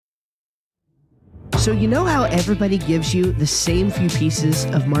So you know how everybody gives you the same few pieces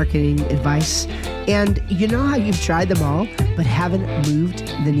of marketing advice? And you know how you've tried them all, but haven't moved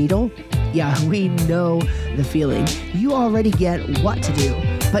the needle? Yeah, we know the feeling. You already get what to do,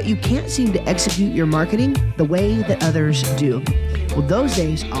 but you can't seem to execute your marketing the way that others do. Well, those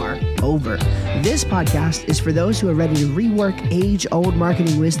days are over. This podcast is for those who are ready to rework age-old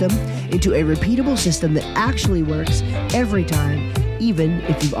marketing wisdom into a repeatable system that actually works every time, even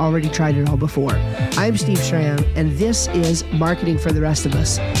if you've already tried it all before. I'm Steve Schramm, and this is Marketing for the Rest of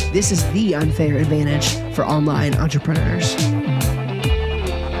Us. This is the unfair advantage for online entrepreneurs.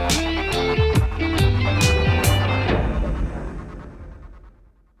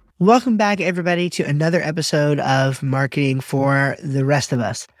 Welcome back, everybody, to another episode of Marketing for the Rest of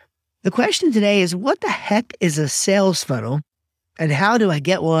Us. The question today is, what the heck is a sales funnel, and how do I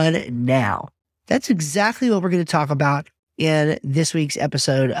get one now? That's exactly what we're going to talk about in this week's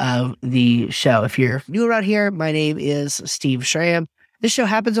episode of the show. If you're new around here, my name is Steve Schramm. This show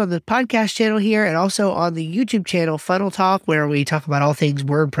happens on the podcast channel here and also on the YouTube channel Funnel Talk, where we talk about all things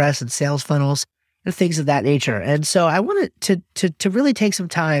WordPress and sales funnels and things of that nature. And so I wanted to really take some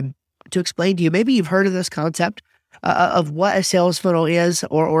time to explain to you. Maybe you've heard of this concept of what a sales funnel is,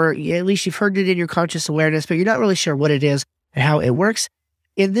 or at least you've heard it in your conscious awareness, but you're not really sure what it is and how it works.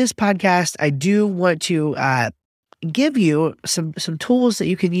 In this podcast, I do want to give you some tools that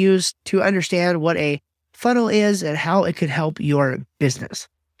you can use to understand what a funnel is and how it could help your business.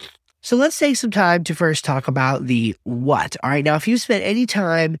 So let's take some time to first talk about the what. All right. Now, if you spent any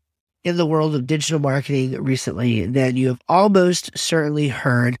time in the world of digital marketing recently, then you have almost certainly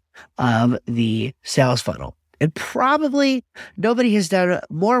heard of the sales funnel. And probably nobody has done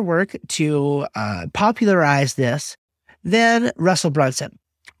more work to popularize this than Russell Brunson.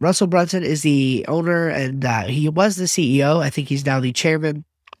 Russell Brunson is the owner, and he was the CEO. I think he's now the chairman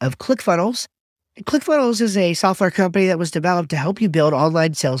of ClickFunnels. ClickFunnels is a software company that was developed to help you build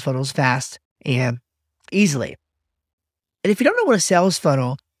online sales funnels fast and easily. And if you don't know what a sales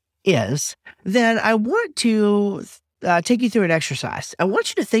funnel is, then I want to take you through an exercise. I want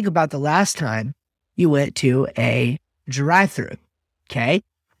you to think about the last time you went to a drive-thru, okay?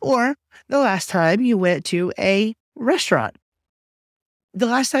 Or the last time you went to a restaurant. The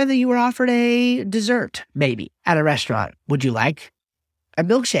last time that you were offered a dessert, maybe, at a restaurant. Would you like a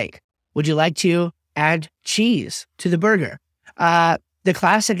milkshake? Would you like to add cheese to the burger? The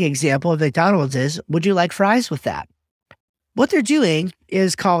classic example of McDonald's is, would you like fries with that? What they're doing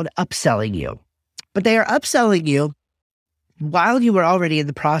is called upselling you. But they are upselling you while you were already in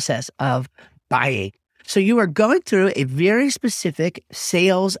the process of buying. So you are going through a very specific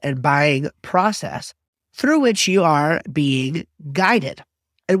sales and buying process through which you are being guided.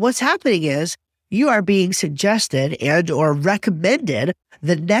 And what's happening is you are being suggested and or recommended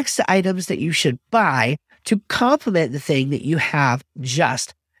the next items that you should buy to complement the thing that you have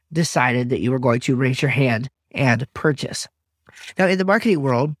just decided that you were going to raise your hand and purchase. Now, in the marketing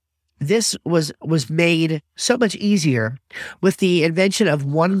world, this was made so much easier with the invention of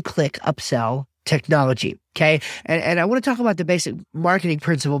one-click upsell technology, okay? And I want to talk about the basic marketing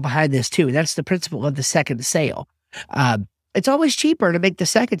principle behind this too. That's the principle of the second sale. It's always cheaper to make the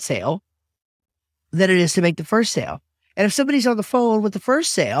second sale than it is to make the first sale. And if somebody's on the phone with the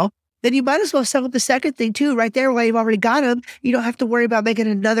first sale, then you might as well sell the second thing too, right there while you've already got them. You don't have to worry about making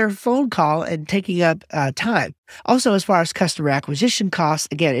another phone call and taking up time. Also, as far as customer acquisition costs,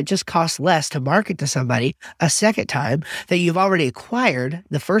 again, it just costs less to market to somebody a second time that you've already acquired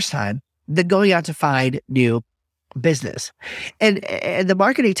the first time than going out to find new business. And the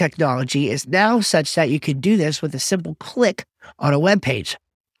marketing technology is now such that you can do this with a simple click on a web page.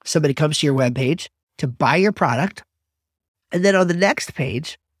 Somebody comes to your web page to buy your product, and then on the next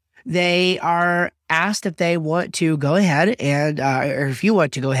page, they are asked if they want to go ahead and, or if you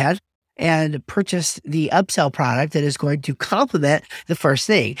want to go ahead and purchase the upsell product that is going to complement the first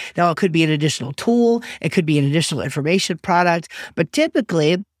thing. Now, it could be an additional tool, it could be an additional information product, but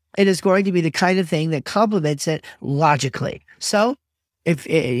typically it is going to be the kind of thing that complements it logically. So, if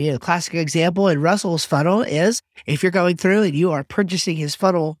classic example in Russell's funnel is if you're going through and you are purchasing his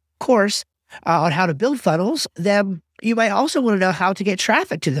funnel course on how to build funnels, then you might also want to know how to get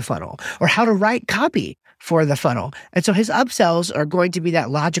traffic to the funnel or how to write copy for the funnel. And so his upsells are going to be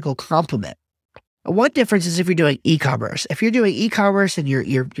that logical complement. One difference is if you're doing e-commerce. If you're doing e-commerce and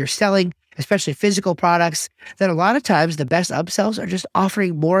you're selling, especially physical products, then a lot of times the best upsells are just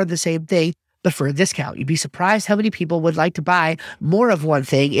offering more of the same thing, but for a discount. You'd be surprised how many people would like to buy more of one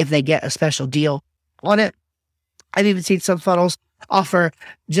thing if they get a special deal on it. I've even seen some funnels offer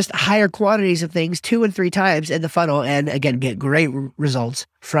just higher quantities of things 2 and 3 times in the funnel and again, get great results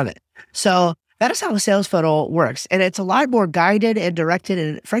from it. So That is how a sales funnel works. And it's a lot more guided and directed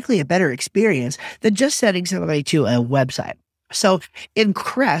and frankly, a better experience than just sending somebody to a website. So in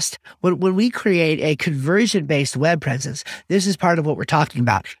Crest, when we create a conversion-based web presence, this is part of what we're talking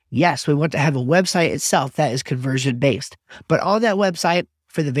about. Yes, we want to have a website itself that is conversion-based, but on that website,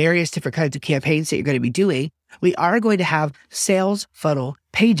 for the various different kinds of campaigns that you're going to be doing, we are going to have sales funnel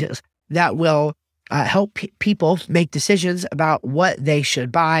pages that will help people make decisions about what they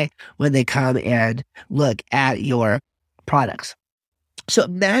should buy when they come and look at your products. So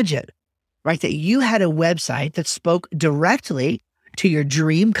imagine, right, that you had a website that spoke directly to your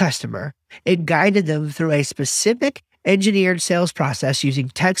dream customer and guided them through a specific engineered sales process using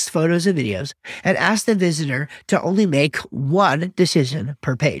text, photos, and videos, and asked the visitor to only make one decision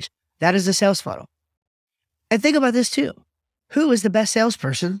per page. That is a sales funnel. And think about this too. Who is the best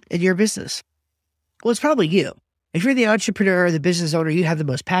salesperson in your business? Well, it's probably you. If you're the entrepreneur or the business owner, you have the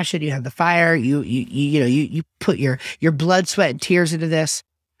most passion, you have the fire, you put your blood, sweat, and tears into this.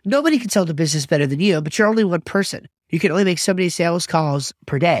 Nobody can sell the business better than you, but you're only one person. You can only make so many sales calls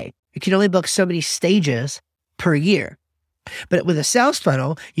per day. You can only book so many stages per year. But with a sales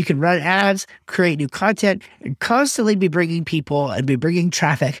funnel, you can run ads, create new content, and constantly be bringing people and be bringing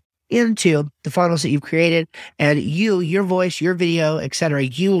traffic into the funnels that you've created. And your voice, your video, etc.,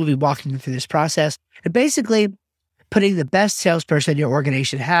 you will be walking them through this process and basically putting the best salesperson your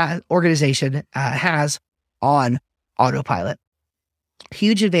organization has on autopilot.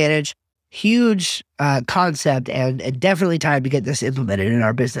 Huge advantage, huge concept, and definitely time to get this implemented in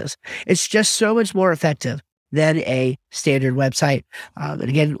our business. It's just so much more effective than a standard website. And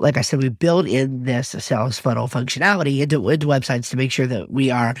again, like I said, we build in this sales funnel functionality into websites to make sure that we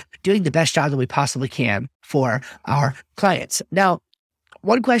are doing the best job that we possibly can for our clients. Now,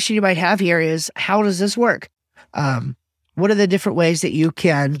 one question you might have here is, how does this work? What are the different ways that you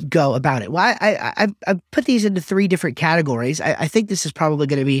can go about it? Well, I've put these into 3 different categories. I think this is probably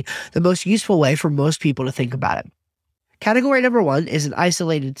going to be the most useful way for most people to think about it. Category number 1 is an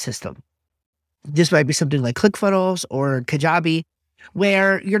isolated system. This might be something like ClickFunnels or Kajabi,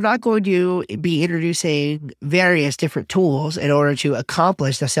 where you're not going to be introducing various different tools in order to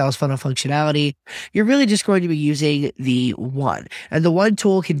accomplish the sales funnel functionality. You're really just going to be using the one. And the one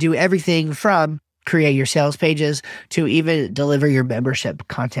tool can do everything from create your sales pages to even deliver your membership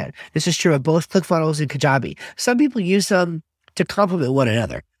content. This is true of both ClickFunnels and Kajabi. Some people use them to complement one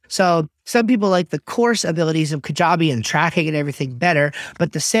another. So some people like the course abilities of Kajabi and tracking and everything better,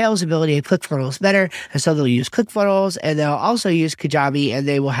 but the sales ability of ClickFunnels better. And so they'll use ClickFunnels and they'll also use Kajabi, and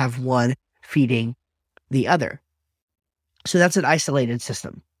they will have one feeding the other. So that's an isolated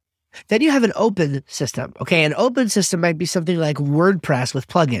system. Then you have an open system. Okay, an open system might be something like WordPress with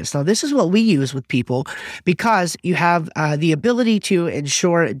plugins. Now, this is what we use with people because you have the ability to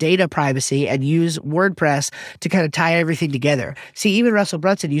ensure data privacy and use WordPress to kind of tie everything together. See, even Russell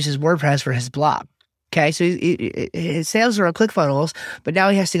Brunson uses WordPress for his blog. Okay, so his sales are on ClickFunnels, but now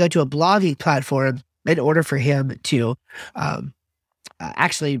he has to go to a blogging platform in order for him to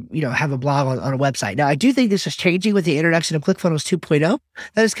actually, have a blog on a website. Now, I do think this is changing with the introduction of ClickFunnels 2.0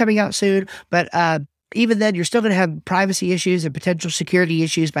 that is coming out soon. But even then, you're still going to have privacy issues and potential security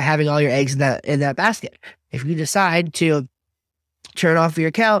issues by having all your eggs in that basket. If you decide to turn off your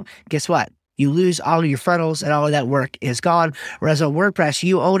account, guess what? You lose all of your funnels and all of that work is gone. Whereas on WordPress,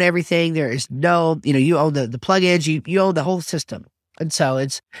 you own everything. There is no, you own the plugins, you own the whole system. And so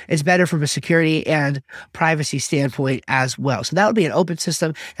it's better from a security and privacy standpoint as well. So that would be an open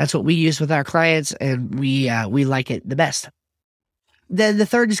system. That's what we use with our clients, and we like it the best. Then the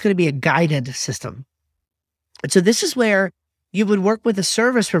third is going to be a guided system. And so this is where you would work with a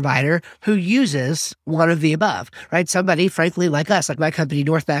service provider who uses one of the above, right? Somebody, frankly, like us, like my company,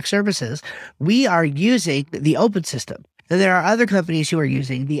 Northback Services, we are using the open system. And there are other companies who are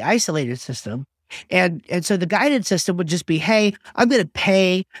using the isolated system. And so the guided system would just be, hey, I'm going to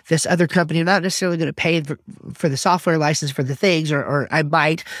pay this other company. I'm not necessarily going to pay for the software license for the things, or I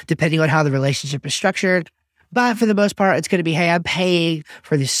might, depending on how the relationship is structured. But for the most part, it's going to be, hey, I'm paying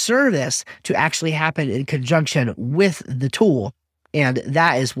for the service to actually happen in conjunction with the tool. And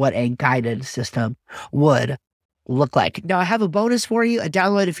that is what a guided system would look like. Now, I have a bonus for you, a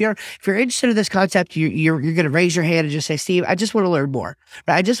download. If you're interested in this concept, you're going to raise your hand and just say, Steve, I just want to learn more.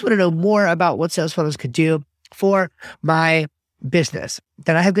 Right? I just want to know more about what sales funnels could do for my business.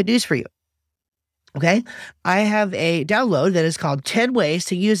 Then I have good news for you. Okay, I have a download that is called 10 Ways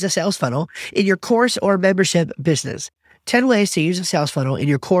to Use a Sales Funnel in Your Course or Membership Business. 10 ways to use a sales funnel in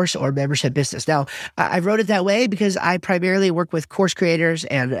your course or membership business. Now, I wrote it that way because I primarily work with course creators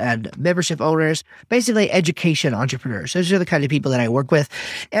and membership owners, basically education entrepreneurs. Those are the kind of people that I work with.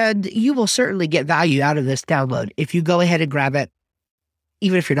 And you will certainly get value out of this download if you go ahead and grab it,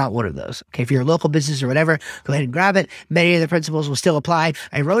 even if you're not one of those. Okay, if you're a local business or whatever, go ahead and grab it. Many of the principles will still apply.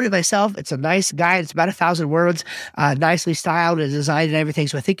 I wrote it myself. It's a nice guide. It's about 1,000 words, nicely styled and designed and everything.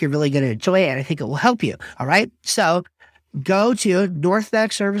 So I think you're really going to enjoy it, and I think it will help you. All right. So go to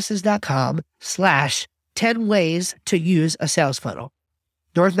northmaxservices.com/10 ways to use a sales funnel.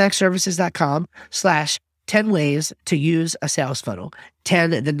 northmaxservices.com/10 ways to use a sales funnel.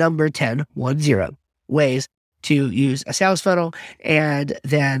 10, the number 10, 10 ways to use a sales funnel, and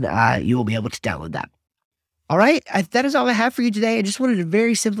then you will be able to download that. All right, that is all I have for you today. I just wanted to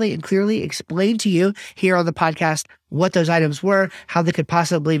very simply and clearly explain to you here on the podcast what those items were, how they could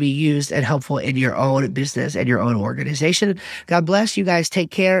possibly be used and helpful in your own business and your own organization. God bless you guys. Take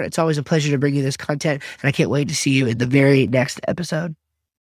care. It's always a pleasure to bring you this content, and I can't wait to see you in the very next episode.